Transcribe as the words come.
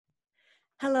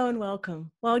Hello and welcome.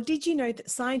 Well, did you know that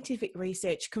scientific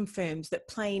research confirms that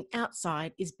playing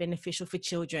outside is beneficial for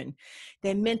children,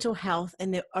 their mental health,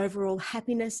 and their overall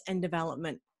happiness and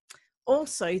development?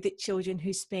 Also, that children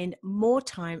who spend more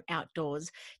time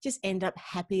outdoors just end up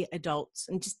happier adults.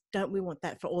 And just don't we want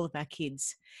that for all of our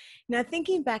kids? Now,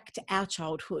 thinking back to our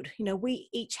childhood, we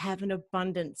each have an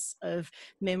abundance of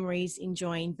memories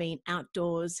enjoying being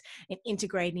outdoors and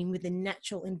integrating with the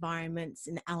natural environments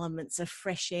and elements of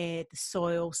fresh air, the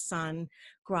soil, sun,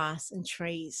 grass, and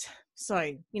trees.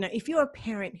 So, if you're a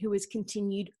parent who has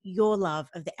continued your love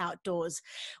of the outdoors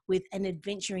with an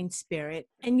adventuring spirit,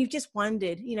 and you've just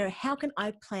wondered, how can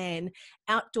I plan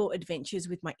outdoor adventures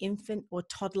with my infant or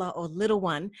toddler or little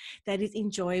one that is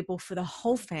enjoyable for the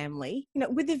whole family,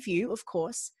 with a view, of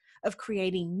course, of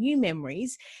creating new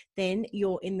memories, then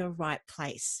you're in the right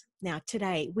place. Now,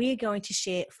 today we are going to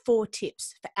share 4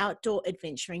 tips for outdoor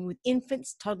adventuring with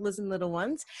infants, toddlers, and little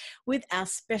ones with our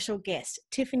special guest,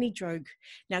 Tiffany Droge,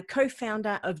 now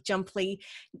co-founder of Jumply.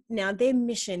 Now, their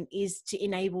mission is to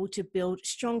enable to build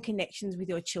strong connections with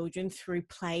your children through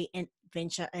play and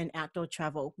adventure and outdoor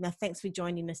travel. Now, thanks for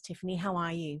joining us, Tiffany. How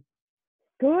are you?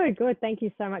 Good. Thank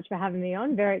you so much for having me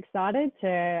on. Very excited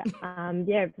to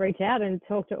reach out and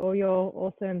talk to all your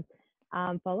awesome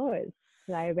followers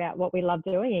today about what we love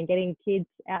doing and getting kids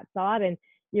outside. And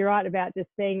you're right about just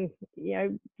being,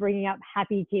 bringing up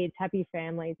happy kids, happy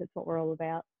families. That's what we're all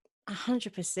about.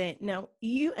 100%. Now,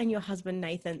 you and your husband,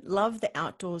 Nathan, love the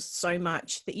outdoors so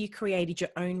much that you created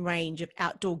your own range of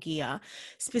outdoor gear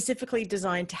specifically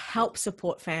designed to help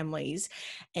support families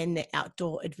and their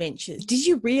outdoor adventures. Did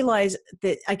you realize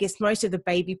that, I guess, most of the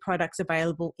baby products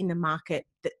available in the market,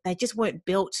 that they just weren't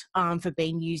built for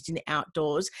being used in the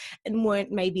outdoors and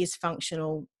weren't maybe as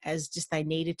functional as just they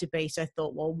needed to be? So I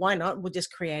thought, well, why not? We'll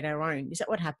just create our own. Is that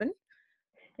what happened?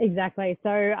 Exactly. So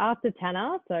after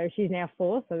Tanner, so she's now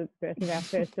 4, so the birth of our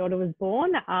first daughter was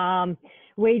born,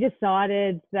 we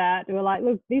decided that we were like,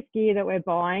 look, this gear that we're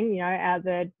buying, out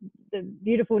the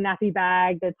beautiful nappy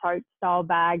bag, the tote style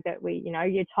bag that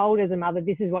you're told as a mother,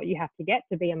 this is what you have to get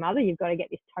to be a mother. You've got to get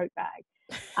this tote bag.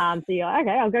 So you're like,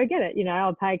 okay, I'll go get it.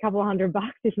 I'll pay a couple of $100,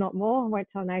 if not more. I won't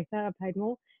tell Nathan I paid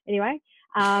more. Anyway,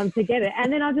 to get it.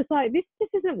 And then I was just like, this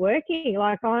isn't working.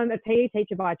 Like, I'm a PE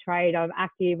teacher by trade. I'm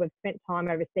active. I've spent time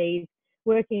overseas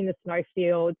working in the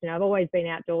snowfields. I've always been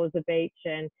outdoors, the beach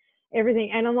and everything.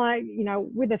 And I'm like,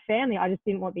 with a family, I just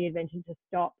didn't want the adventure to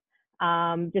stop.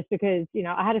 Just because,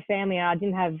 I had a family and I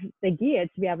didn't have the gear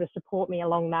to be able to support me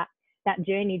along that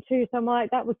journey too. So I'm like,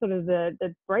 that was sort of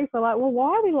the brief. We're like, well,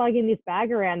 why are we lugging this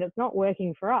bag around that's not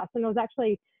working for us? And it was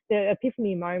actually the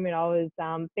epiphany moment. I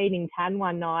was feeding Tan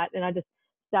one night and I just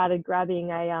started grabbing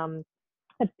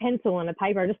a pencil and a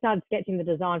paper. I just started sketching the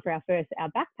design for our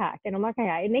backpack. And I'm like,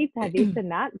 okay, it needs to have this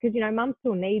and that, because, mum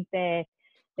still needs their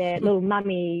little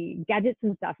mummy gadgets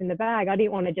and stuff in the bag. I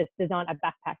didn't want to just design a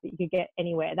backpack that you could get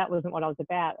anywhere. That wasn't what I was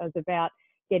about. I was about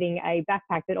getting a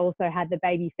backpack that also had the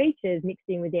baby features mixed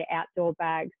in with your outdoor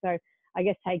bag. So I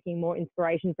guess taking more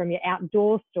inspiration from your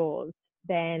outdoor stores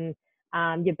than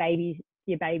your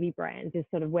baby brands is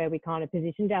sort of where we kind of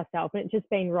positioned ourselves. And it's just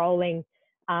been rolling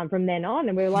from then on.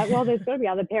 And we were like, well, there's got to be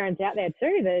other parents out there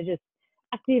too that are just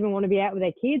active and want to be out with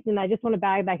their kids and they just want a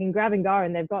bag they can grab and go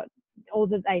and they've got all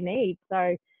that they need.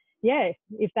 So yeah,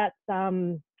 if that's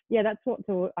that's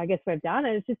what I guess we've done.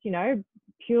 And it's just,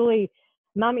 purely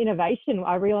mum innovation.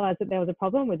 I realized that there was a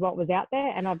problem with what was out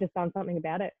there and I've just done something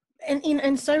about it.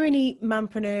 And so many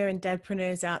mumpreneur and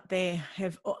dadpreneurs out there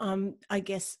have, I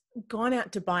guess, gone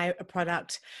out to buy a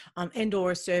product and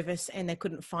or a service and they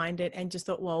couldn't find it and just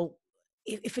thought, well,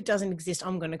 if it doesn't exist,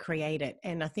 I'm going to create it.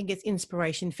 And I think it's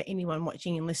inspiration for anyone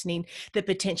watching and listening that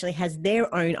potentially has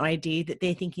their own idea, that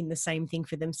they're thinking the same thing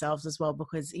for themselves as well.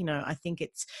 Because, I think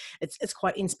it's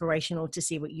quite inspirational to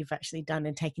see what you've actually done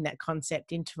and taking that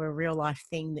concept into a real life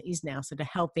thing that is now sort of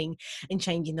helping and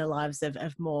changing the lives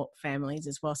of more families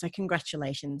as well. So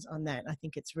congratulations on that. I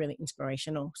think it's really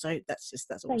inspirational. So that's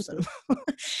awesome.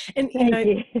 And,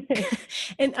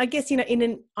 and I guess, in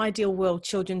an ideal world,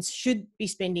 children should be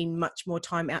spending much more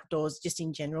time outdoors just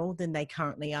in general than they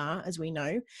currently are, as we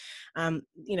know.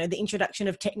 The introduction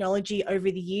of technology over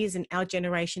the years and our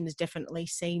generation has definitely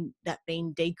seen that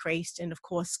being decreased. And of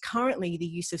course, currently the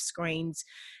use of screens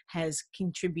has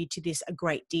contributed to this a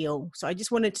great deal. So I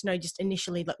just wanted to know just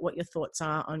initially what your thoughts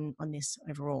are on this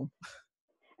overall.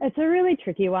 It's a really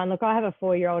tricky one. Look, I have a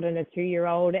 4-year-old and a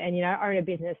 2-year-old and, own a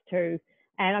business too.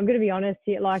 And I'm going to be honest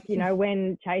here,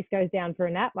 when Chase goes down for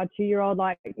a nap, my 2-year-old,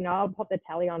 I'll pop the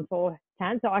tally on for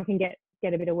Tan so I can get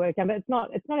a bit of work done. But it's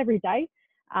not every day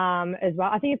as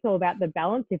well. I think it's all about the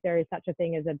balance, if there is such a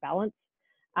thing as a balance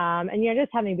And, you know,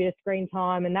 just having a bit of screen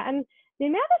time and that. And the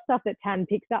amount of stuff that Tan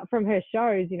picks up from her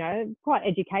shows, you know, quite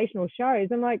educational shows.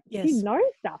 I'm like, she Yes. knows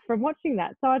stuff from watching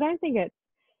that. So I don't think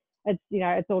it's, you know,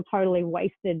 it's all totally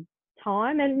wasted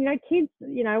time. And, you know, kids,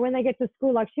 you know, when they get to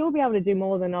school, like she'll be able to do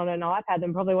more than on an iPad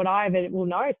than probably what I ever will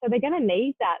know. So they're going to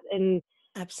need that. And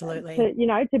Absolutely. to, you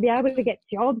know, to be able to get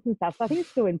jobs and stuff. So I think it's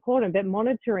still important, but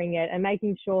monitoring it and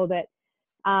making sure that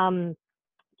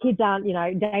kids aren't, you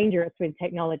know, dangerous with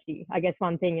technology. I guess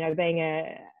one thing, you know, being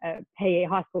a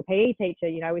high school PE teacher,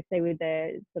 you know, we see with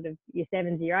the sort of year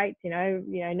 7s, year 8s, you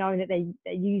know, knowing that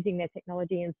they're using their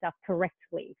technology and stuff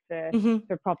correctly for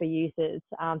proper uses.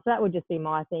 So that would just be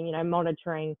my thing, you know,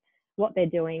 monitoring what they're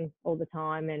doing all the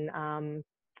time. And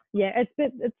yeah,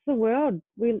 it's the world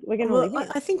we're going to live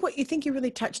in. I think you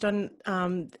really touched on,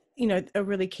 you know, a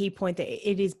really key point, that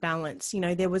it is balance. You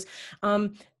know, there was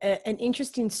an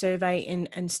interesting survey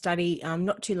and study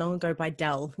not too long ago by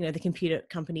Dell, you know, the computer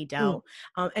company Dell,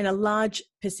 and a large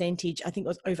percentage, I think it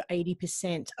was over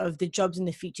 80% of the jobs in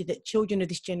the future that children of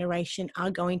this generation are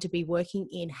going to be working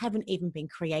in haven't even been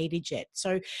created yet.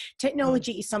 So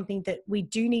technology is something that we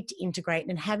do need to integrate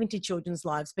and have into children's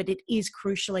lives, but it is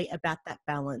crucially about that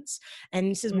balance. And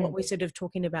this is what we're sort of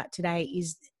talking about today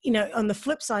is, you know, on the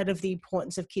flip side of the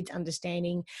importance of kids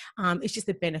understanding, it's just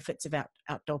the benefits of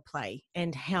outdoor play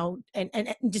and how,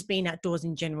 and just being outdoors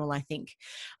in general, I think.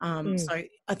 So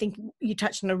I think you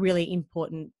touched on a really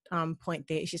important point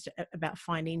there. It's just about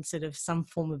finding sort of some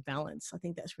form of balance. I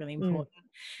think that's really important.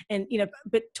 And, you know,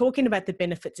 but talking about the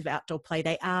benefits of outdoor play,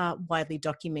 they are widely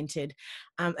documented,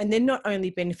 and they're not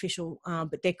only beneficial,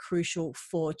 but they're crucial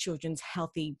for children's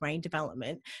healthy brain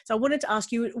development. So I wanted to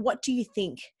ask you, what do you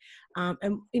think,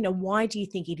 and, you know, why do you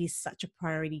think it is such a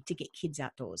priority to get kids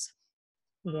outdoors?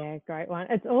 Yeah, great one.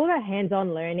 It's all about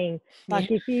hands-on learning. Like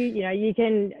if you know, you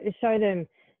can show them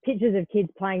pictures of kids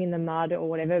playing in the mud or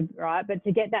whatever, right? But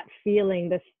to get that feeling,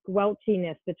 the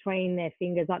squelchiness between their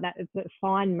fingers, like that, it's that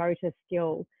fine motor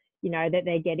skill, you know, that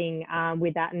they're getting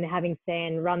with that, and having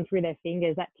sand run through their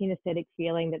fingers, that kinesthetic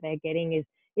feeling that they're getting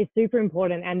is super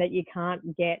important, and that you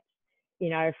can't get,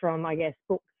 you know, from, I guess,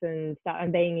 books and stuff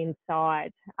and being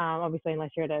inside, obviously,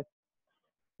 unless you're at a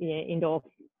indoor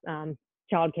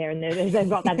childcare and they've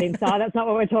got that inside. That's not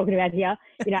what we're talking about here.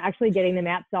 You know, actually getting them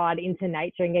outside into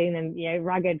nature and getting them, you know,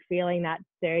 rugged, feeling that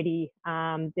dirty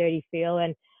feel.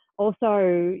 And also,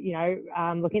 you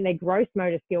know, looking at their gross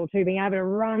motor skill too, being able to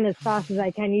run as fast as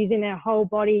they can using their whole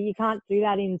body. You can't do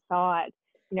that inside.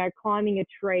 You know, climbing a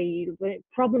tree,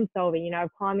 problem solving, you know,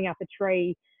 climbing up a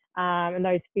tree, and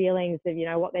those feelings of, you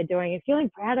know, what they're doing and feeling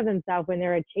proud of themselves when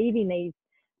they're achieving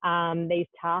these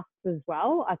tasks as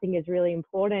well, I think is really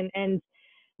important. And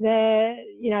they're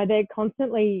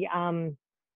constantly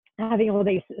having all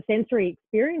these sensory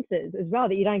experiences as well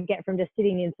that you don't get from just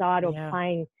sitting inside or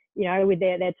playing, you know, with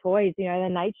their toys. You know, the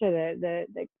nature,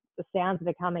 the sounds that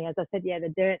are coming, as I said,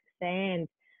 the dirt, sand,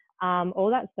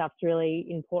 all that stuff's really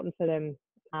important for them.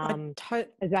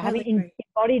 As they're having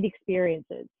embodied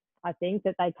experiences, I think,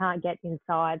 that they can't get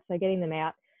inside. So getting them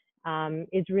out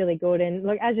is really good. And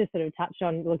look, as you sort of touched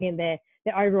on, looking at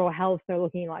their overall health, so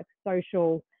looking like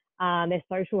their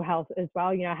social health as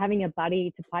well, you know, having a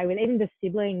buddy to play with, even just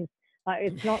siblings. Like,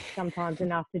 it's not sometimes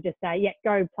enough to just say, yeah,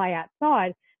 go play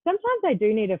outside. Sometimes they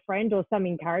do need a friend or some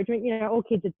encouragement. You know, all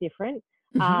kids are different.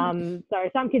 So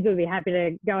some kids will be happy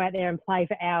to go out there and play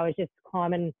for hours, just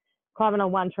climbing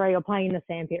on one tree or playing in the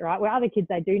sandpit, right? Where other kids,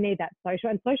 they do need that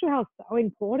social health is so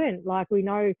important. Like, we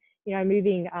know, you know,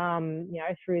 moving, you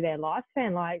know, through their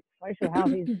lifespan, like, social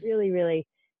health is really, really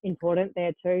important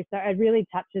there too. So it really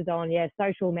touches on,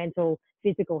 social, mental,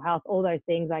 physical health, all those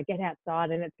things. Like, get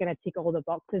outside and it's going to tick all the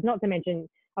boxes, not to mention,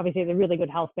 obviously, the really good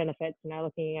health benefits, you know,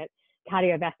 looking at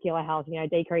cardiovascular health, you know,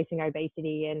 decreasing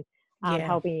obesity and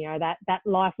helping, you know, that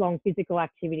lifelong physical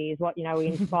activity is what, you know, we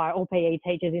inspire, all PE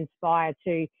teachers inspire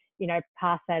to, you know,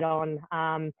 pass that on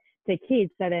to kids.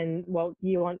 So then, well,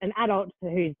 you want an adult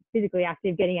who's physically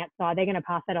active getting outside, they're going to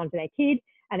pass that on to their kid,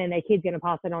 and then their kid's going to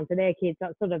pass it on to their kids. So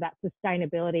it's sort of that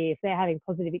sustainability. If they're having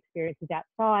positive experiences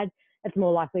outside, it's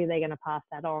more likely they're going to pass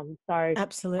that on. So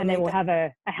absolutely, and then we'll have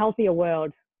a healthier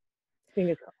world.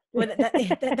 Fingers crossed. Well,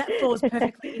 that falls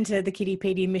perfectly into the Kitty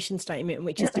PD mission statement,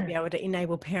 which is to be able to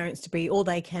enable parents to be all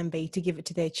they can be, to give it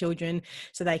to their children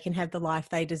so they can have the life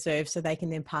they deserve, so they can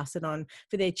then pass it on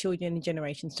for their children and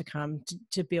generations to come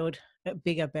to build a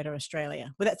bigger, better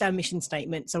Australia. Well, that's our mission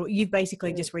statement. So you've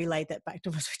basically just relayed that back to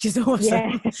us, which is awesome.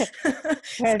 Yeah.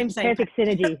 Perfect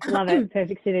synergy. Love it.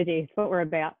 Perfect synergy. It's what we're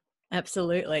about.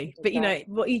 Absolutely. But,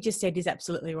 what you just said is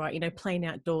absolutely right. Playing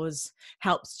outdoors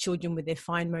helps children with their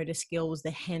fine motor skills,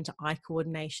 their hand-to-eye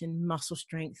coordination, muscle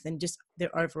strength, and just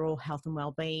their overall health and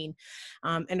well-being.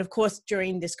 And of course,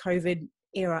 during this COVID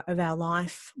era of our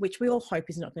life, which we all hope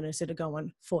is not going to sort of go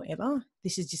on forever,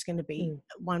 this is just going to be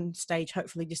one stage,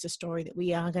 hopefully just a story that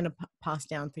we are going to pass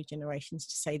down through generations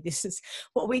to say this is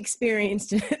what we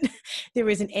experienced. There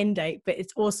is an end date, but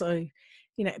it's also,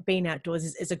 being outdoors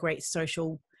is a great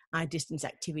social distance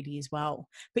activity as well.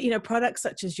 But, products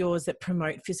such as yours that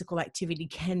promote physical activity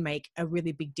can make a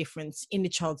really big difference in the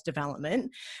child's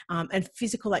development. And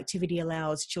physical activity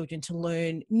allows children to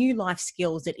learn new life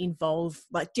skills that involve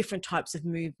like different types of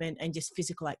movement and just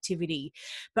physical activity.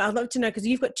 But I'd love to know, because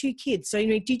you've got 2 kids. So,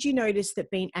 did you notice that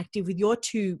being active with your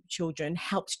 2 children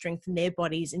helped strengthen their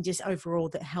bodies and just overall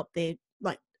that helped their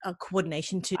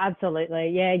coordination too? Absolutely.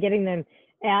 Yeah. Getting them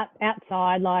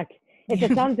outside, like if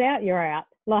the sun's out, you're out.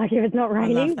 Like if it's not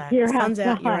raining, you're sun's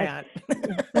outside. out, you're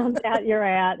out. Sun's out, you're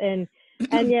out. And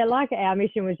yeah, like our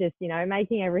mission was just,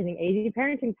 making everything easy.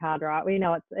 Parenting's hard, right? We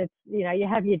know it's you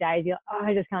have your days, you're like, oh,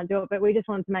 I just can't do it. But we just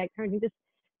wanted to make parenting just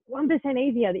 1%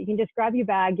 easier, that you can just grab your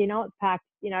bag, it's packed,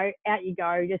 out you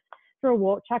go, just for a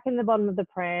walk, chuck in the bottom of the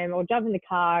pram or jump in the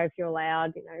car if you're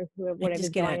allowed, whatever's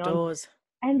just get going outdoors.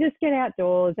 And just get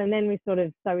outdoors. And then we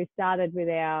started with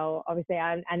our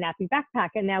nappy backpack,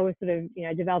 and now we're sort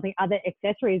of, developing other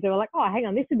accessories that were like, oh, hang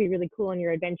on, this would be really cool on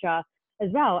your adventure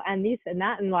as well. And this and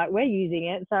that, and like we're using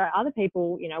it. So other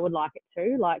people, would like it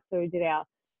too. Like, so we did our,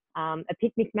 a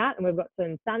picnic mat, and we've got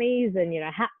some sunnies and,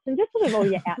 hats and just sort of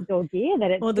all your outdoor gear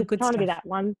that it's just trying to be that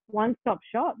one-stop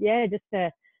shop. Yeah. Just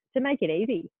to make it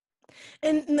easy.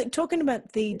 And talking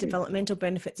about the developmental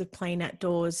benefits of playing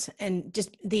outdoors and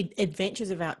just the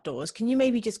adventures of outdoors, can you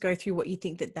maybe just go through what you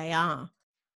think that they are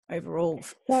overall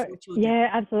for children? Yeah,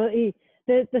 absolutely.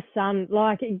 The sun,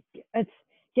 like it's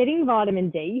getting vitamin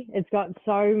D. It's got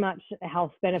so much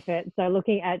health benefits. So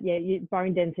looking at your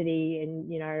bone density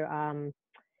and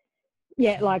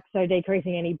so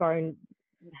decreasing any bone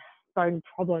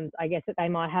problems, I guess, that they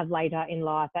might have later in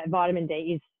life. That vitamin D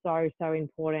is so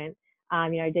important.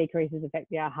 Decreases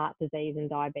affect our heart disease and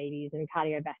diabetes and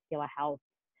cardiovascular health,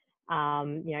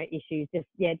 issues,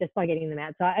 just by getting them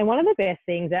outside. And one of the best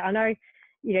things that I know,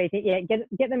 you think,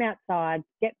 get them outside,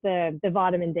 get the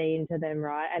vitamin D into them,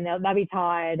 right? And they'll be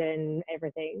tired and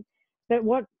everything. But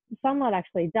what sunlight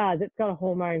actually does, it's got a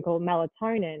hormone called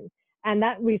melatonin, and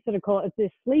that we sort of call it's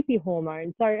this sleepy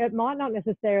hormone. So it might not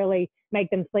necessarily make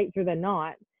them sleep through the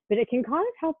night, but it can kind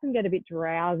of help them get a bit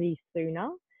drowsy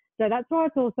sooner. So that's why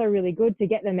it's also really good to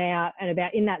get them out and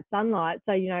about in that sunlight.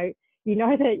 So, that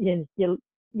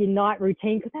your night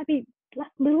routine could that be a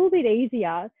little bit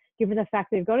easier, given the fact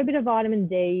they've got a bit of vitamin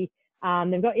D.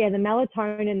 They've got, the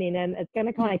melatonin in them. It's going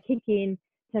to kind of kick in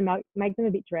to make them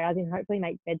a bit drowsy and hopefully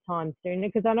make bedtime sooner.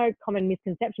 Because I know common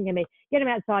misconception can be, get them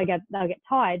outside, they'll get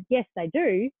tired. Yes, they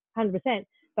do, 100%.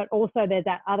 But also there's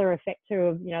that other effect too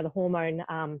of, the hormone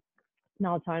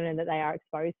melatonin that they are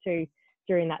exposed to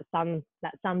during that sun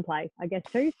play, I guess,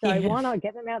 too. So why not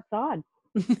get them outside?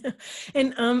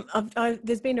 And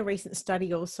there's been a recent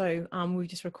study also. We've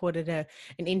just recorded an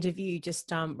interview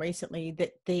just recently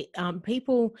that the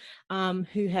people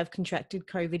who have contracted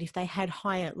COVID, if they had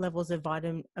higher levels of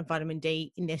vitamin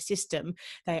D in their system,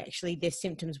 their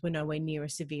symptoms were nowhere near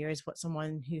as severe as what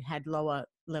someone who had lower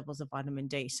levels of vitamin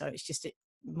D. So it's just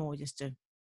more just a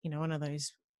one of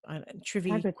those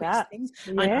trivia things.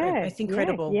 I know, it's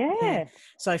incredible. Yeah.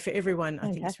 So for everyone,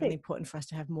 I think it's really important for us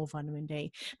to have more vitamin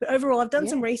D. But overall, I've done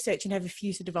some research and have a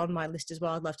few sort of on my list as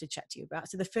well I'd love to chat to you about.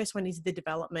 So the first one is the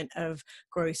development of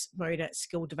gross motor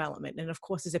skill development. And of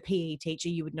course, as a PE teacher,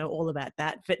 you would know all about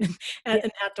that. But an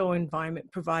outdoor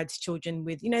environment provides children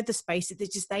with, the space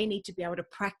that they need to be able to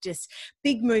practice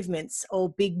big movements or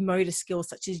big motor skills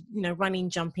such as, running,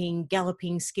 jumping,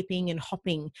 galloping, skipping and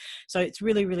hopping. So it's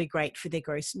really, really great for their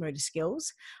gross motor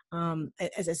skills.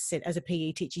 As I said, as a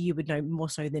PE teacher, you would know more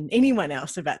so than anyone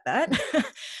else about that.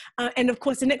 And of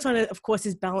course, the next one, of course,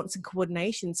 is balance and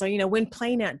coordination. So, when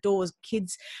playing outdoors,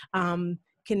 kids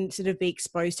can sort of be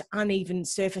exposed to uneven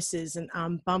surfaces and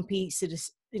bumpy sort of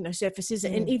surfaces,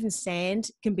 and even sand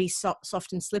can be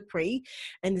soft and slippery,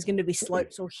 and there's going to be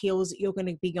slopes or hills that you're going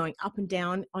to be going up and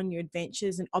down on your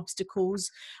adventures and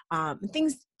obstacles and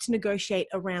things to negotiate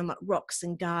around like rocks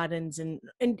and gardens and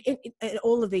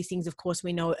all of these things, of course,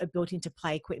 we know are built into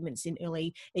play equipments in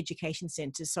early education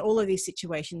centres. So all of these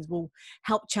situations will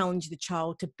help challenge the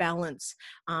child to balance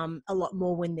a lot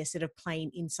more when they're sort of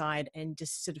playing inside, and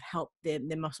just sort of help their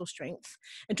muscle strength.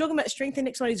 And talking about strength, the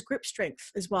next one is grip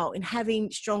strength as well. And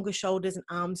having stronger shoulders and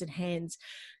arms and hands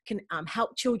can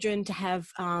help children to have,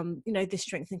 the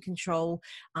strength and control,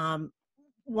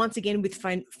 once again with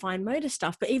fine motor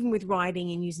stuff, but even with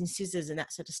riding and using scissors and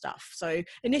that sort of stuff. So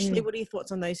initially, what are your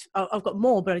thoughts on those? I've got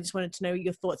more, but I just wanted to know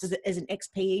your thoughts as an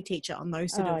ex-PE teacher on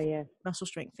those sort of muscle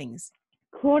strength things.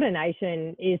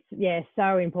 Coordination is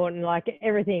so important. Like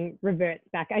everything reverts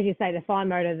back, as you say, the fine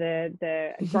motor,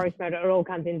 the gross motor, it all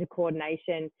comes into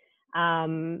coordination.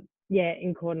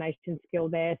 In coordination skill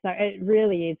there. So it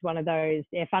really is one of those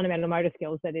fundamental motor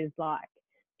skills that is like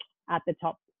at the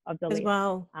top of the list as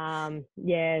well. To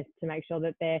make sure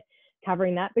that they're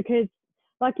covering that, because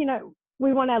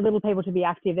we want our little people to be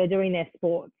active. They're doing their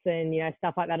sports and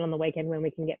stuff like that on the weekend when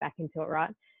we can get back into it, right?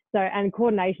 So, and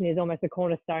coordination is almost a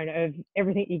cornerstone of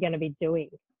everything you're going to be doing.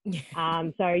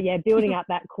 Building up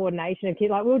that coordination of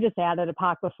kids. Like we were just out at a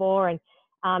park before, and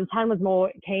Tan was more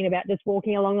keen about just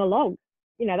walking along a log.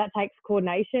 That takes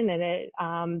coordination, and it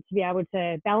to be able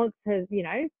to balance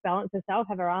herself,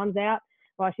 have her arms out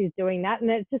while she's doing that. And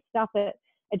it's just stuff that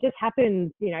it just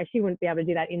happens. She wouldn't be able to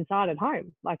do that inside at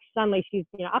home. Like suddenly she's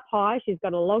up high, she's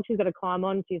got a log she's got to climb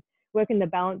on, she's working the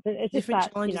balance, and it's different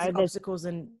just challenges and obstacles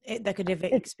and that could ever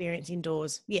experience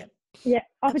indoors.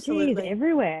 Opportunities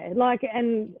everywhere. Like I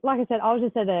said, I was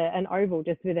just at an oval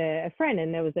just with a friend,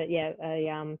 and there was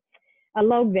a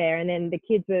log there, and then the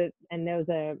kids and there was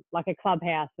a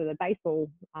clubhouse with a baseball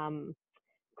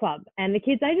club, and the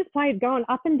kids, they just played going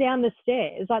up and down the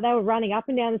stairs. Like they were running up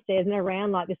and down the stairs and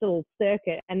around like this little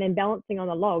circuit, and then balancing on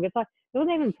the log. It's like there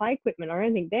wasn't even play equipment or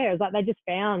anything there. It was like they just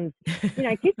found,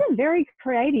 kids are very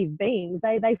creative beings.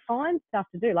 They find stuff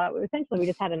to do. Like essentially we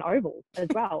just had an oval as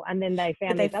well, and then they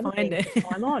found these other things to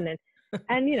climb on, and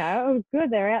it was good.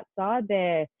 They're outside,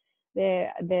 they're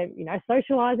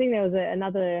socializing. There was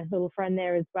another little friend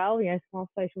there as well, small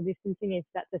social distancing, if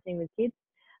that's the thing with kids.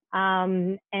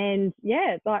 I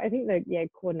think the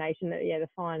coordination, the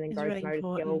fine and gross really motor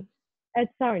important. skill,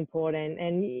 it's so important.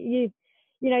 And you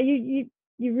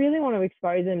really want to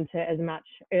expose them to as much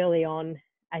early on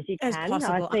as you can. As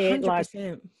possible, I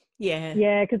see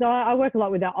 100%. Because I work a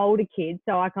lot with the older kids,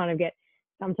 so I kind of get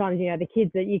sometimes, the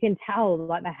kids that you can tell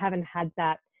like they haven't had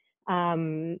that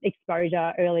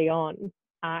exposure early on,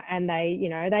 and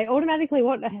they automatically,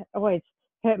 what always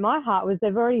hurt my heart was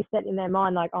they've already set in their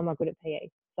mind like, oh, I'm not good at PE,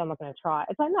 so I'm not going to try.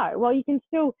 It's like, no, well, you can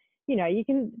still, you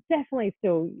can definitely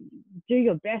still do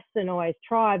your best and always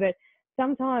try, but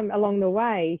sometime along the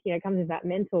way, it comes into that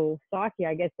mental psyche.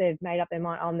 I guess they've made up their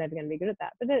mind, oh, I'm never going to be good at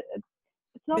that, but it's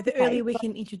not. But the earlier we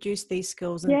can introduce these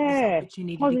skills and this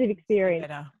opportunity, positive experience,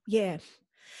 better.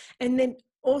 And then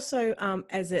also,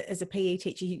 as a PE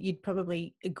teacher, you'd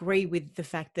probably agree with the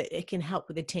fact that it can help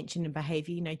with attention and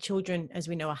behaviour. Children, as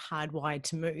we know, are hardwired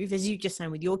to move, as you just saying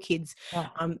with your kids.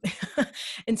 And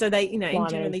so they, and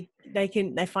generally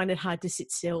they find it hard to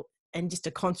sit still and just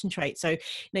to concentrate. So,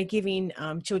 giving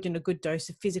children a good dose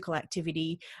of physical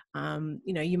activity,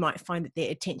 you might find that their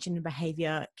attention and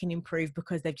behaviour can improve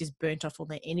because they've just burnt off all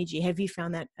their energy. Have you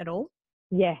found that at all?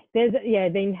 Yeah, there's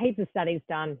been heaps of studies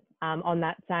done on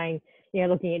that, saying,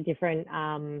 looking at different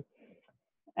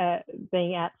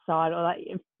being outside, or like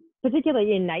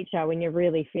particularly in nature when you're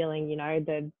really feeling,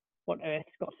 what Earth's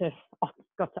got to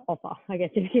offer, I guess,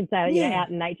 if you can say, out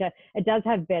in nature, it does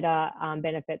have better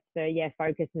benefits for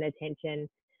focus and attention.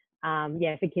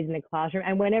 For kids in the classroom.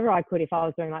 And whenever I could, if I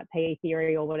was doing like PE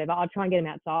theory or whatever, I'd try and get them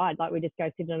outside. Like we just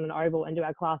go sit on an oval and do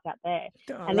our class out there.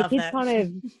 And the kids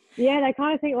they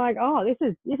kind of think like, oh, this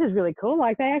is really cool.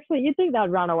 Like they actually, you'd think they'd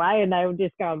run away and they would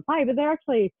just go and play, but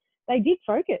they did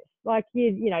focus. Like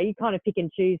you kind of pick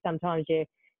and choose sometimes your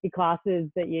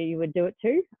classes that you would do it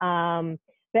to. And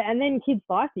then kids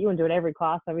like it. You wouldn't do it every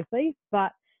class, obviously,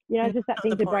 but just that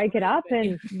thing to break it up,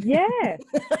 and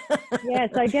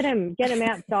so get them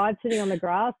outside sitting on the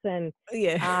grass and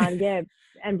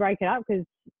and break it up, because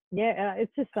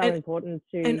it's just so important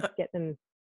to get them.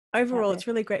 Overall, it's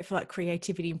really great for like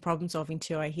creativity and problem solving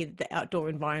too. I hear that the outdoor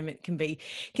environment can be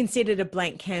considered a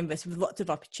blank canvas with lots of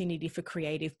opportunity for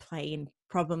creative play and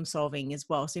problem solving as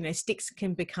well. So, sticks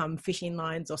can become fishing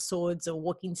lines or swords or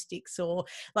walking sticks, or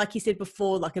like you said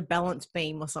before, like a balance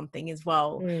beam or something as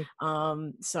well. Mm.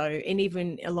 And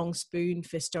even a long spoon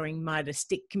for storing mud. A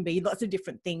stick can be lots of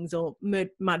different things, or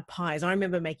mud pies. I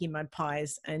remember making mud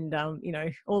pies, and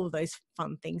all of those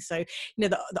fun things. So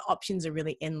the options are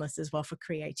really endless as well for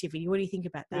creativity. What do you think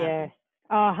about that? Yeah.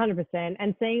 Oh, 100%.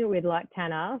 And seeing it with like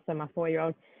Tanner, so my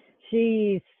 4-year-old,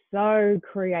 she's so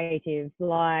creative.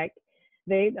 Like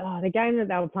the game that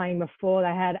they were playing before,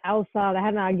 they had Elsa. They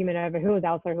had an argument over who was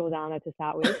Elsa, who was Anna to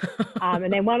start with.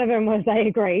 And then one of them was, they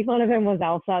agreed, one of them was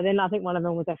Elsa. Then I think one of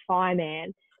them was a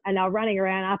fireman. And they were running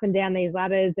around up and down these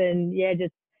ladders, and yeah,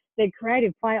 just the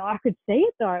creative play. I could see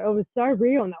it though. It was so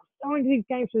real. And they were so into these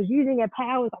games. She was using her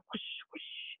powers like whoosh, whoosh.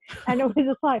 And it was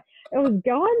just like, it was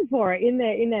going for it in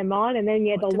their mind. And then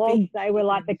the logs, they were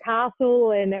like the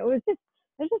castle, and it was just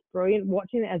brilliant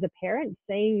watching it as a parent,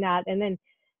 seeing that, and then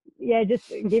just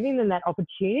giving them that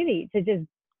opportunity to just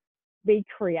be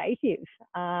creative.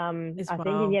 I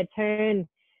think,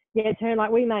 and turn,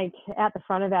 like we make out the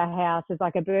front of our house is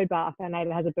like a bird bath. Our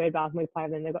neighbour has a bird bath, and we play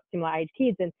with them. They've got similar age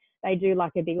kids, and they do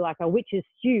like a big, like a witch's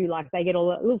stew. Like they get all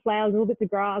the little flowers, little bits of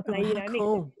grass, and they mix it. They're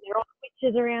all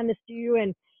witches around the stew,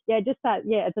 and just that.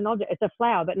 Yeah, it's an object. It's a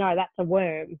flower, but no, that's a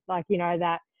worm. Like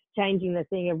that changing the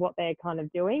thing of what they're kind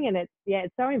of doing, and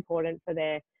it's so important for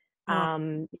their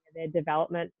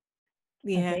development.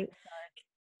 Yeah. I think.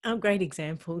 Great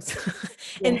examples.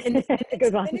 Yeah. and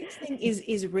Good one. the next thing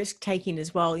is risk taking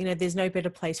as well. There's no better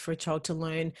place for a child to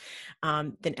learn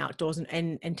than outdoors,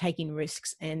 and taking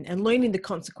risks and learning the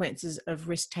consequences of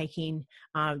risk taking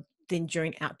than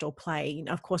during outdoor play.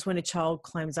 Of course, when a child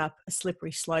climbs up a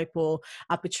slippery slope or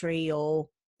up a tree, or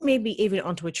maybe even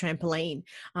onto a trampoline,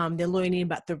 they're learning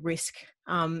about the risk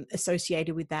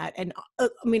associated with that. And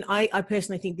I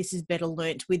personally think this is better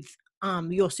learnt with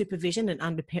your supervision and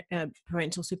under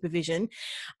parental supervision,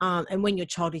 and when your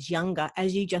child is younger,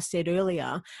 as you just said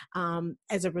earlier,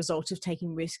 as a result of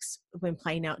taking risks when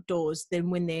playing outdoors,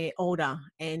 than when they're older,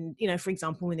 and for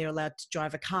example, when they're allowed to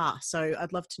drive a car. So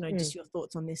I'd love to know just your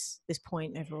thoughts on this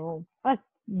point overall. I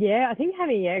think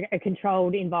having a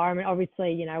controlled environment,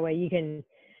 obviously, where you can,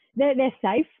 they're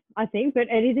safe, I think, but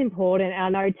it is important. I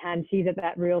know Tan, she's at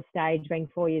that real stage, being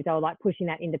 4 years old, like pushing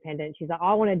that independence. She's like,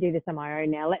 I want to do this on my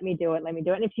own now. Let me do it.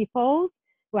 And if she falls,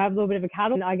 we'll have a little bit of a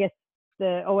cuddle. And I guess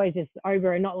the always just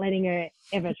over and not letting her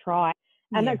ever try.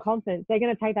 And that confidence, they're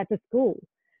going to take that to school,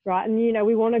 right? And,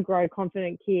 we want to grow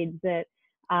confident kids that,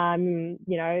 and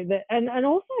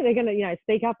also they're going to,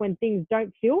 speak up when things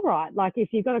don't feel right. Like if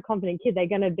you've got a confident kid, they're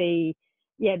going to be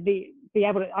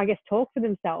able to, I guess, talk for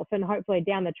themselves, and hopefully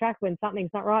down the track when something's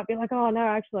not right, be like, oh no,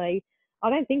 actually, I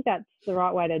don't think that's the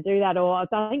right way to do that, or I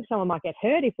think someone might get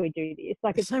hurt if we do this.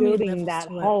 Like it's building that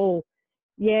whole,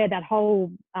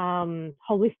 holistic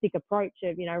approach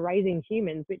of, raising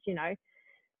humans, which,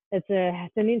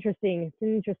 it's an interesting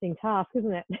task,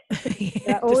 isn't it?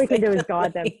 All we can do is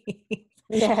guide them.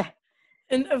 Yeah.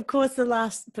 And of course, the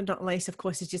last but not least, of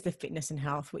course, is just the fitness and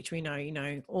health, which we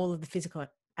know, all of the physical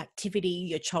activity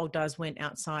your child does when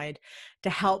outside to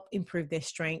help improve their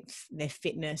strength, their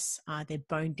fitness, their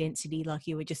bone density, like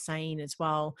you were just saying as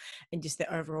well, and just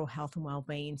their overall health and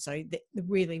well-being. So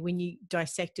really, when you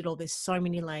dissect it all, there's so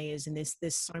many layers, and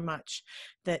there's so much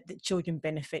that children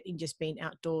benefit in just being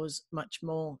outdoors much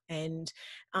more. And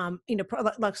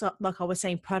like I was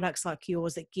saying, products like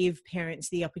yours that give parents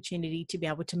the opportunity to be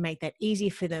able to make that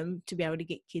easier for them to be able to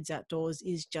get kids outdoors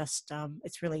is just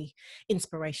it's really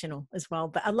inspirational as well.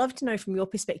 But I'd love to know from your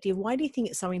perspective, why do you think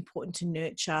it's so important to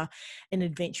nurture an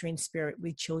adventuring spirit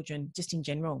with children, just in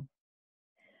general?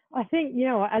 I think,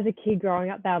 as a kid growing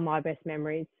up, they were my best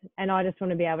memories, and I just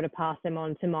want to be able to pass them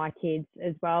on to my kids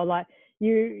as well. Like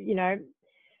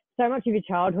so much of your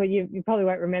childhood, you probably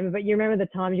won't remember, but you remember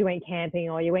the times you went camping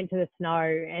or you went to the snow,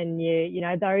 and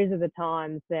those are the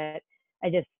times that are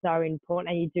just so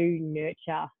important, and you do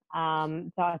nurture.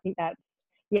 So I think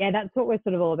that's what we're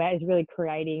sort of all about, is really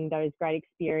creating those great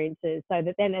experiences, so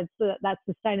that then it's that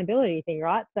sustainability thing,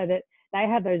 right? So that they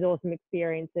have those awesome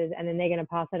experiences, and then they're going to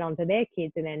pass that on to their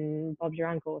kids, and then Bob's your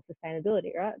uncle,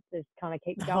 sustainability, right? Just kind of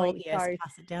keep going. Yes, so,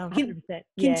 pass it down. 100%.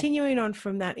 Continuing on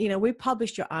from that, we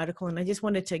published your article, and I just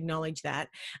wanted to acknowledge that.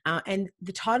 And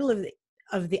the title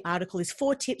of the article is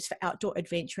 4 tips for outdoor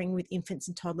adventuring with infants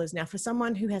and toddlers. Now, for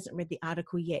someone who hasn't read the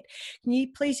article yet, can you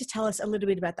please just tell us a little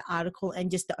bit about the article and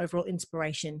just the overall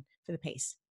inspiration for the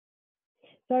piece?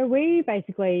 So we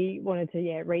basically wanted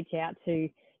to reach out to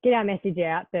get our message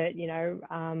out that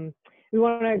we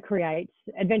want to create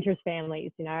adventurous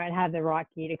families, you know, and have the right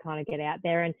gear to kind of get out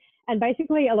there. And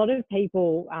basically a lot of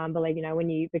people believe, you know, when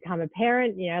you become a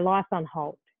parent, you know, life's on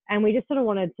hold. And we just sort of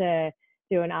wanted to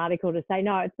do an article to say,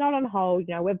 no, it's not on hold.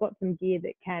 You know, we've got some gear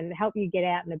that can help you get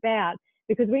out and about,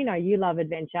 because we know you love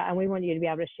adventure and we want you to be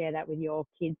able to share that with your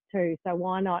kids too. So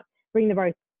why not bring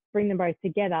them both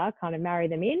together, kind of marry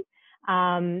them in,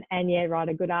 and yeah, write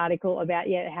a good article about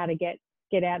how to get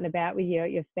out and about with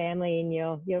your family and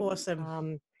your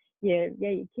Awesome. your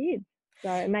kids.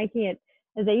 So making it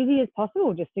as easy as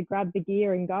possible just to grab the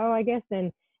gear and go, I guess.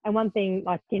 And one thing,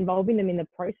 like involving them in the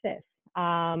process,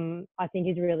 I think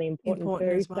is really important too.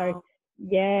 As well. So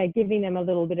yeah, giving them a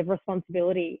little bit of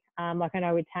responsibility. Like I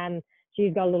know with Tan,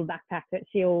 she's got a little backpack that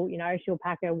she'll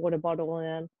pack a water bottle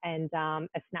and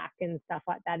a snack and stuff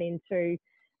like that into.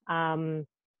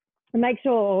 And make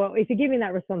sure, if you're giving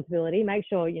that responsibility, make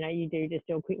sure, you know, you do just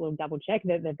do a quick little double check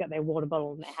that they've got their water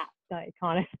bottle in their hat. So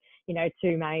kind of, you know,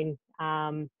 two main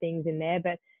things in there.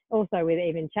 But also with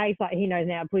even Chase, like he knows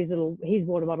now to put his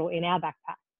water bottle in our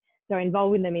backpack. So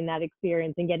involving them in that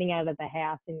experience and getting out of the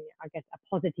house in, I guess, a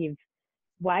positive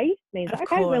way means,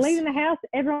 okay, we're leaving the house,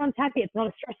 everyone's happy, it's not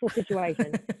a stressful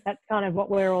situation. That's kind of what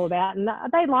we're all about. And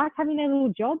they like having their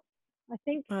little jobs, I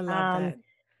think. I love that.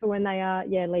 For when they are,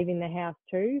 leaving the house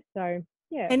too. So,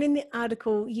 yeah. And in the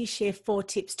article, you share 4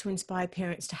 tips to inspire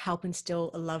parents to help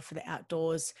instill a love for the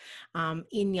outdoors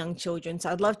in young children. So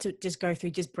I'd love to just go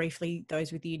through just briefly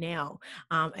those with you now.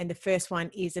 And the first one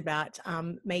is about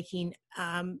making,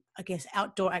 I guess,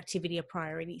 outdoor activity a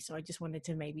priority. So I just wanted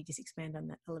to maybe just expand on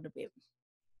that a little bit.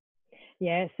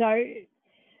 Yeah. So,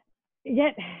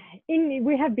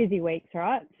 we have busy weeks,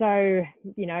 right? So,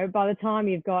 you know, by the time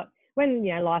when,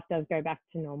 you know, life does go back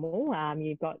to normal,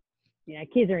 you've got, you know,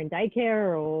 kids are in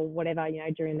daycare or whatever, you know,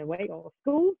 during the week or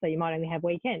school. So you might only have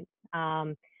weekends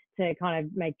to kind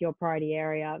of make your priority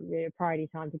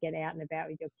time to get out and about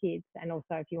with your kids. And also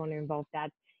if you want to involve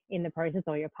dad in the process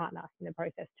or your partner in the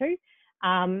process too.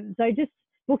 So just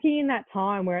booking in that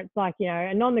time where it's like, you know,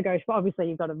 a non-negotiable, obviously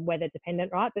you've got a weather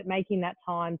dependent, right? But making that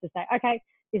time to say, okay,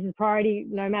 this is priority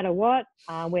no matter what.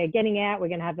 We're getting out. We're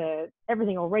going to have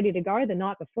everything all ready to go the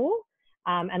night before.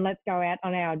 And let's go out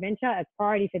on our adventure. It's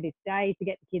priority for this day to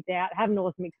get the kids out, have an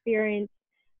awesome experience,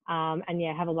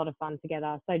 and have a lot of fun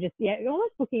together. So just,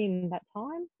 almost booking that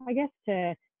time, I guess,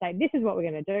 to say, this is what we're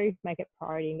going to do, make it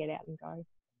priority and get out and go.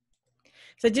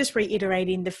 So just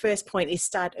reiterating, the first point is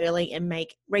start early and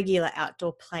make regular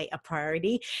outdoor play a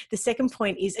priority. The second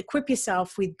point is equip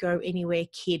yourself with Go Anywhere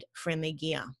kid-friendly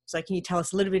gear. So can you tell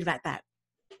us a little bit about that?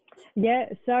 Yeah,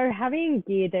 so having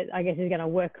gear that I guess is going to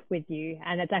work with you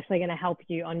and it's actually going to help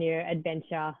you on your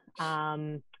adventure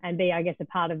and be, I guess, a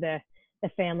part of the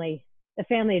family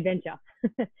adventure.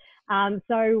 So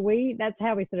that's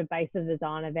how we sort of based the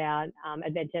design of our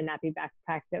adventure nappy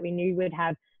backpack, that we knew would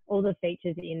have all the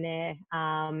features in there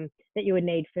that you would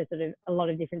need for sort of a lot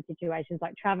of different situations,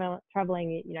 like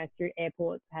traveling, you know, through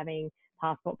airports, having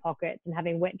passport pockets and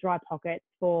having wet dry pockets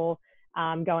for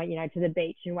going, you know, to the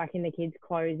beach and whacking the kids'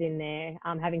 clothes in there,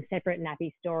 having separate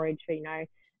nappy storage for, you know,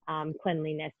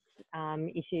 cleanliness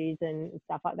issues and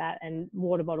stuff like that, and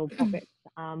water bottle pockets,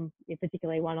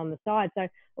 particularly one on the side. So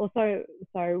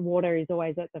water is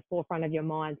always at the forefront of your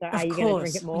mind. So are you going to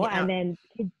drink it more? And then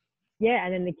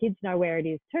and then the kids know where it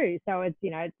is too. So it's,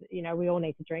 you know, we all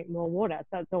need to drink more water.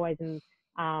 So it's always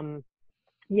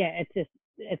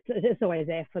it's always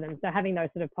there for them. So having those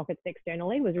sort of pockets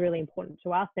externally was really important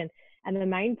to us. And the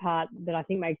main part that I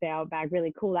think makes our bag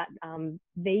really cool, that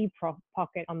V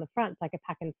pocket on the front, it's like a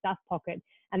pack and stuff pocket.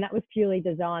 And that was purely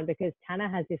designed because Tanner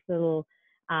has this little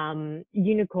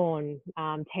unicorn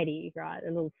teddy, right?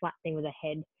 A little flat thing with a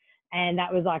head. And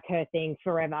that was like her thing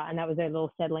forever. And that was her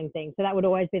little settling thing. So that would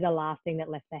always be the last thing that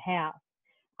left the house,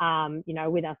 you know,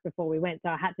 with us before we went. So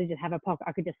I had to just have a pocket.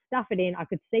 I could just stuff it in. I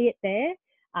could see it there.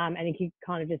 And you could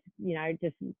kind of just, you know,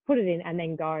 just put it in and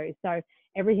then go. So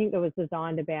everything that was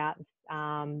designed about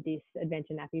this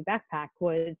adventure nappy backpack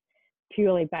was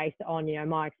purely based on, you know,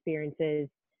 my experiences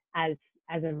as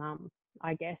a mum,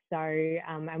 I guess. So,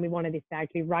 and we wanted this bag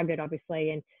to be rugged, obviously,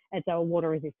 and it's all water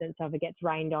resistant. So if it gets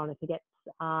rained on, if it gets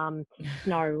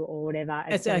snow or whatever,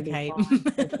 it's okay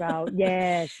as well.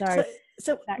 Yeah.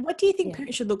 So what do you think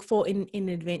parents should look for in an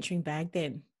adventuring bag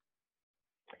then?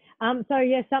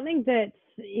 Something that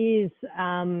is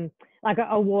like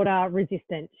a water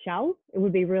resistant shell. It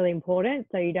would be really important.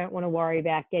 So you don't want to worry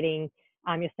about getting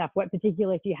your stuff wet,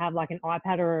 particularly if you have like an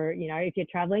iPad or, you know, if you're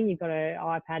traveling, you've got an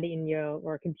iPad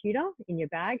or a computer in your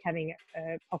bag, having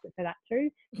a pocket for that too.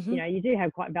 Mm-hmm. You know, you do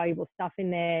have quite valuable stuff in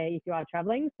there if you are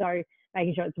traveling. So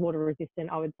making sure it's water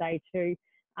resistant, I would say too.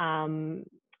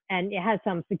 and it has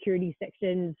some security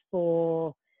sections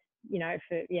for,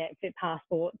 for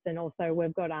passports, and also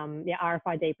we've got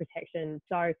RFID protection,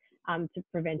 so to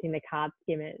preventing the card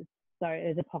skimmers. So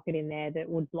there's a pocket in there that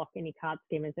would block any card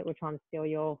skimmers that were trying to steal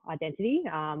your identity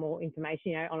or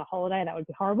information. On a holiday, that would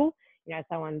be horrible.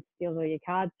 Someone steals all your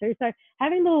cards too. So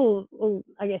having little,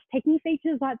 I guess, techie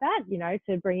features like that,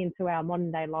 to bring into our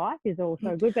modern day life is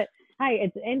also good. But hey,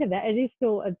 at the end of that, it's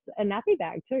a nappy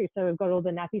bag too. So we've got all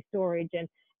the nappy storage and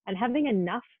having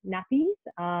enough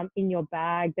nappies in your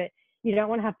bag that you don't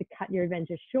want to have to cut your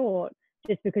adventure short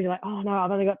just because you're like, oh no,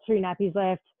 I've only got 2 nappies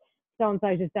left.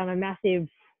 So-and-so's just done a massive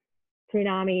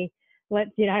tsunami. That's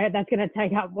going to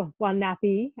take up 1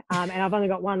 nappy, and I've only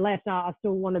got 1 left. I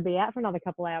still want to be out for another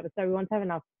couple of hours. So we want to have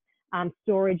enough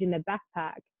storage in the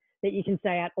backpack that you can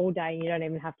stay out all day and you don't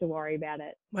even have to worry about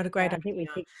it. What a great idea. I think we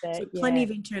ticked that. So plenty of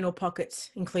internal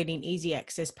pockets, including easy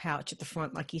access pouch at the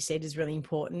front, like you said, is really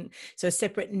important. So a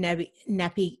separate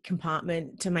nappy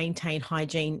compartment to maintain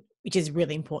hygiene, which is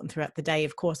really important throughout the day,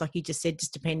 of course, like you just said,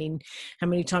 just depending how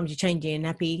many times you change your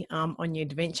nappy on your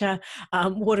adventure.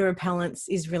 Water repellents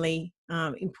is really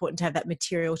important to have that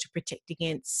material to protect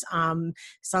against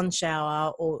sun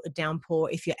shower or a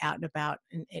downpour if you're out and about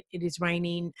and it is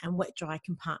raining, and wet dry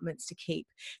compartments to keep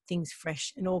things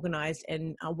fresh and organised,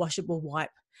 and a washable wipe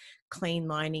clean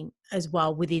lining as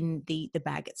well within the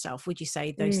bag itself. Would you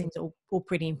say those things are all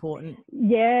pretty important?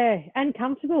 Yeah, and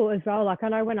comfortable as well. Like I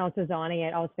know when I was designing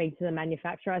it, I was speaking to the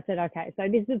manufacturer. I said, okay, so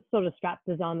this is the sort of strap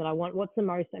design that I want. What's the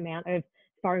most amount of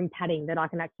foam padding that I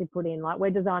can actually put in? Like we're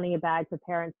designing a bag for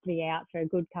parents to be out for a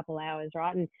good couple hours,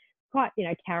 right? And quite,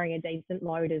 carrying a decent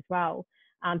load as well.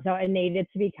 So it needed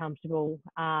to be comfortable.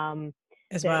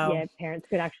 As well. Yeah, parents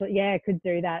could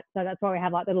do that. So that's why we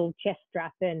have like the little chest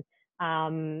strap and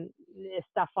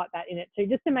stuff like that in it too,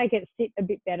 just to make it sit a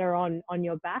bit better on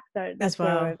your back. So that's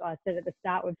where I said at the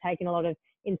start, we've taken a lot of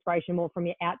inspiration more from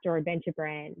your outdoor adventure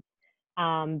brands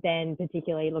than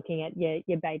particularly looking at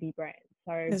your baby brands.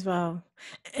 So as well.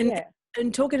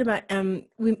 And talking about,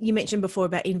 you mentioned before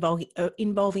about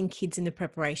involving kids in the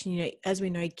preparation. As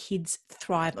we know, kids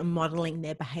thrive on modelling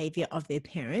their behaviour of their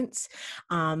parents,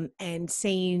 and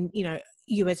seeing,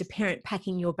 you as a parent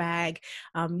packing your bag,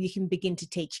 you can begin to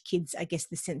teach kids, I guess,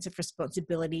 the sense of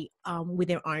responsibility with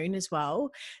their own as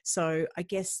well. So I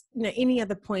guess, any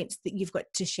other points that you've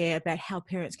got to share about how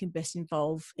parents can best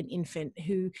involve an infant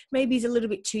who maybe is a little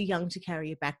bit too young to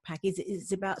carry a backpack? Is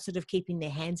it about sort of keeping their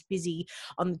hands busy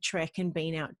on the trek and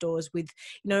being outdoors with,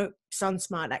 sun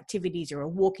smart activities or a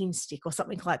walking stick or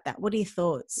something like that? What are your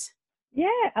thoughts? Yeah,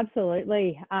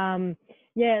 absolutely.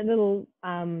 Little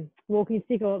walking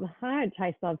stick, or I know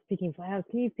Chase loves picking flowers.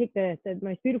 Can you pick the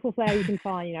most beautiful flower you can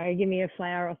find? Give me a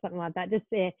flower or something like that. Just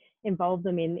involve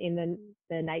them in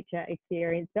the nature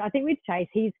experience. But I think with Chase,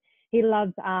 he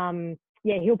loves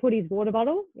he'll put his water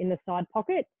bottle in the side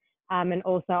pocket, and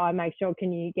also I make sure,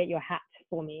 can you get your hat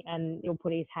for me? And he'll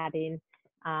put his hat in.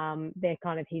 They're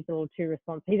kind of his little 2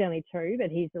 responsibilities. He's only 2,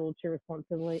 but his little 2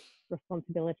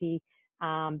 responsibility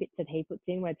bits that he puts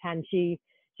in. Where Tan, she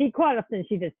quite often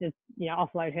she just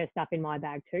offload her stuff in my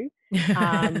bag too.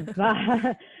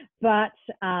 But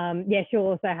she'll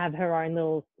also have her own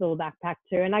little backpack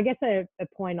too. And I guess a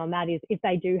point on that is, if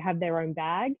they do have their own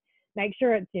bag, make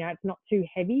sure it's it's not too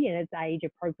heavy and it's age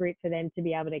appropriate for them to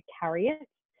be able to carry it.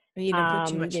 And you don't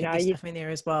put too much heavy stuff in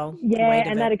there as well. Yeah,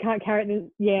 and that it can't carry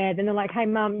it. Yeah, then they're like, hey,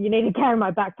 Mum, you need to carry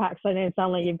my backpack. So then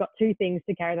suddenly you've got 2 things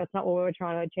to carry. That's not what we're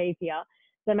trying to achieve here.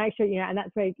 So make sure, and that's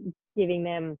where giving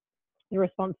them the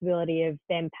responsibility of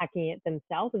them packing it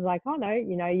themselves is like, oh no,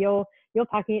 you're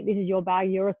packing it. This is your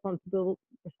bag. You're responsible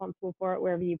for it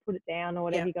wherever you put it down or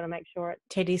whatever. You've got to make sure it.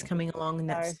 Teddy's coming along, and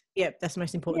that's the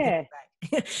most important thing.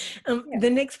 Yeah. The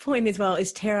next point as well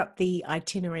is tear up the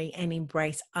itinerary and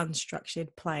embrace unstructured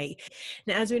play.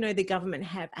 Now, as we know, the government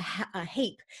have a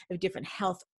heap of different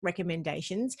health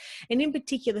recommendations, and in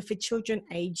particular for children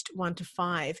aged 1 to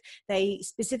 5, they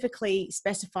specifically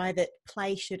specify that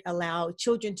play should allow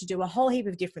children to do a whole heap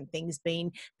of different things,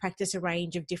 being practice a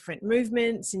range of different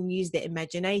movements and use their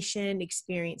imagination,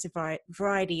 experience a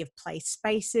variety of play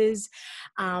spaces,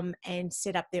 and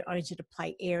set up their own sort of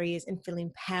play areas and feel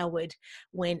empowered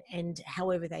when and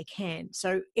however they can.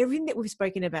 So everything that we've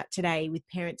spoken about today with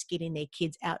parents getting their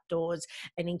kids outdoors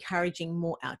and encouraging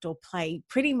more outdoor play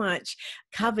pretty much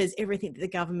covers everything that the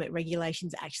government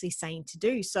regulations are actually saying to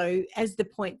do. So as the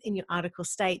point in your article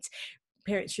states,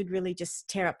 parents should really just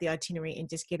tear up the itinerary and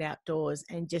just get outdoors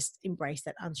and just embrace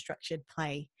that unstructured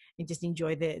play and just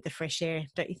enjoy the fresh air,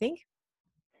 don't you think?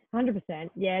 100%.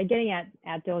 Yeah, getting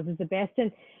outdoors is the best.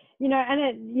 And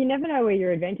you never know where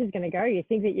your adventure's going to go. You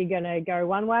think that you're going to go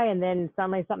one way, and then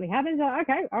suddenly something happens. Like,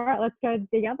 okay, all right, let's go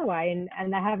the other way,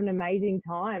 and they have an amazing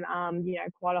time.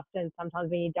 Quite often, sometimes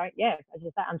when you don't, as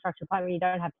you say, unstructured play, when you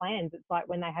don't have plans, it's like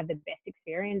when they have the best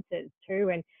experiences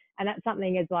too. And that's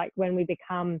something is like when we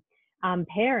become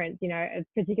parents,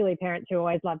 particularly parents who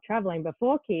always love traveling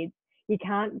before kids, you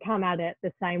can't come at it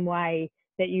the same way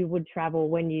that you would travel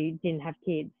when you didn't have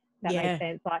kids. That makes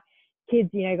sense. Like, kids,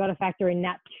 got to factor in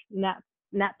nap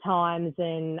times,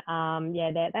 and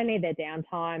they need their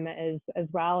downtime as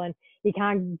well. And you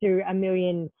can't do a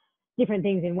million different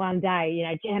things in one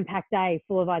day, jam-packed day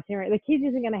full of itinerary. The kids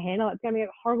isn't going to handle it. It's going to be a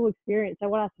horrible experience. So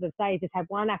what I sort of say is just have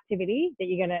one activity that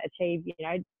you're going to achieve,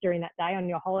 during that day on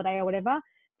your holiday or whatever.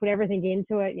 Put everything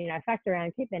into it, factor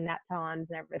around, keep their nap times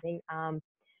and everything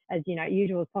as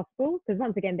usual as possible. Because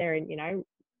once again, they're in,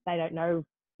 they don't know,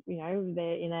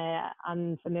 they're in a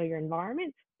unfamiliar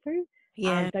environment too.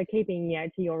 So keeping,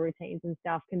 to your routines and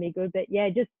stuff can be good. But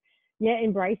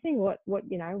embracing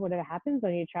whatever happens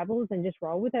on your travels and just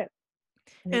roll with it.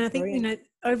 And I think,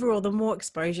 overall, the more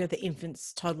exposure that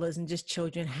infants, toddlers, and just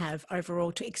children have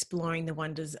overall to exploring the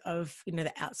wonders of,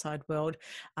 the outside world,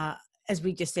 as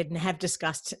we just said and have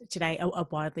discussed today, are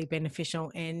widely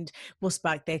beneficial and will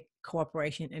spark their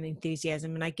cooperation and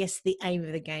enthusiasm. And I guess the aim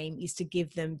of the game is to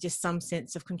give them just some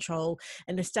sense of control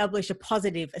and establish a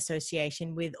positive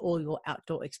association with all your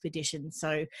outdoor expeditions.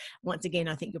 So once again,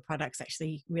 I think your products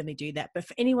actually really do that. But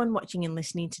for anyone watching and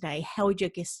listening today, how would you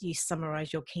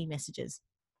summarize your key messages?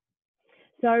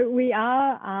 So we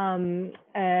are,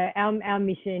 our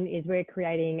mission is we're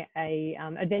creating a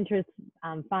adventurous,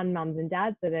 fun mums and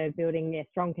dads that are building their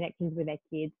strong connections with their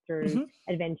kids through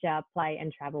adventure, play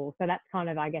and travel. So that's kind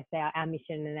of, I guess, our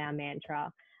mission and our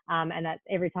mantra. And that's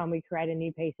every time we create a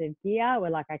new piece of gear, we're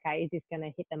like, okay, is this going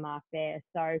to hit the mark there?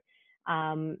 So,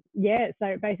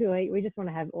 so basically we just want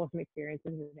to have awesome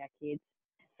experiences with our kids.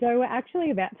 So we're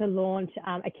actually about to launch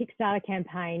a Kickstarter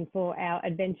campaign for our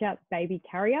Adventure Baby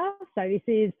Carrier. So this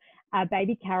is a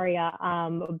baby carrier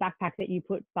backpack that you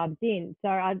put bubs in. So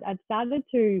I started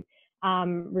to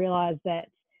realise that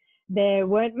there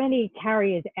weren't many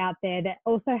carriers out there that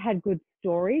also had good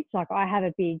storage. Like, I have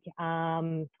a big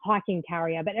hiking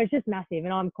carrier, but it's just massive,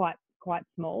 and I'm quite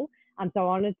small. So I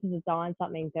wanted to design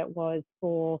something that was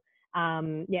for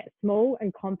small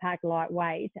and compact,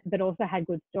 lightweight, but also had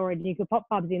good storage. You could pop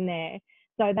bubs in there.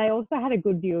 So they also had a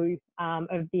good view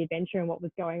of the adventure and what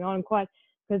was going on.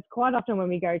 Because quite often when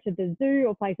we go to the zoo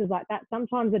or places like that,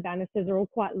 sometimes the banisters are all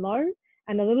quite low,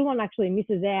 and the little one actually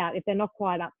misses out if they're not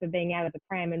quite up for being out of the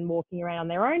pram and walking around on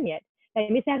their own yet. They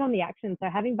miss out on the action. So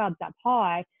having bubs up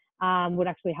high would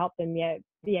actually help them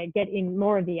get in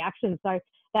more of the action. So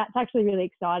that's actually really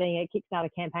exciting. A Kickstarter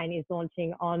campaign is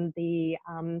launching on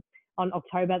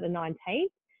October the 19th.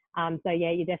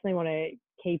 You definitely want to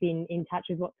keep in touch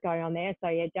with what's going on there. So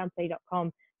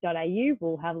jumply.com.au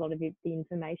will have a lot of the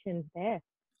information there.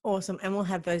 Awesome. And we'll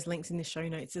have those links in the show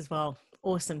notes as well.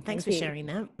 Awesome. Thanks for sharing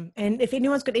that. And if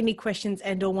anyone's got any questions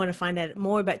and or want to find out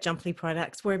more about Jumply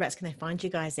products, whereabouts can they find you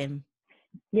guys in?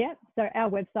 Yeah, so our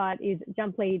website is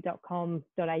jumply.com.au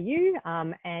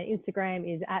and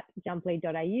Instagram is at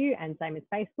jumply.au, and same as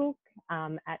Facebook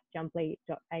at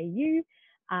jumply.au.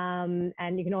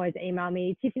 And you can always email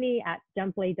me, Tiffany at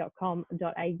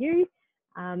jumply.com.au,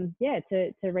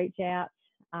 to reach out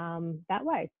that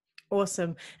way.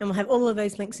 Awesome. And we'll have all of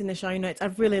those links in the show notes.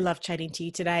 I've really loved chatting to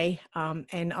you today.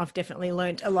 And I've definitely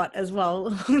learned a lot as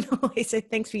well. So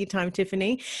thanks for your time,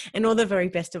 Tiffany, and all the very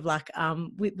best of luck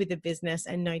with the business.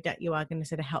 And no doubt you are going to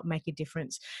sort of help make a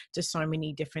difference to so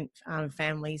many different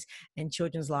families and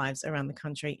children's lives around the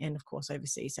country and, of course,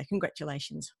 overseas. So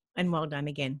congratulations and well done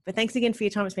again. But thanks again for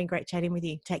your time. It's been great chatting with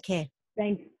you. Take care.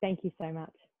 Thank you so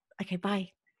much. Okay,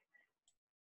 bye.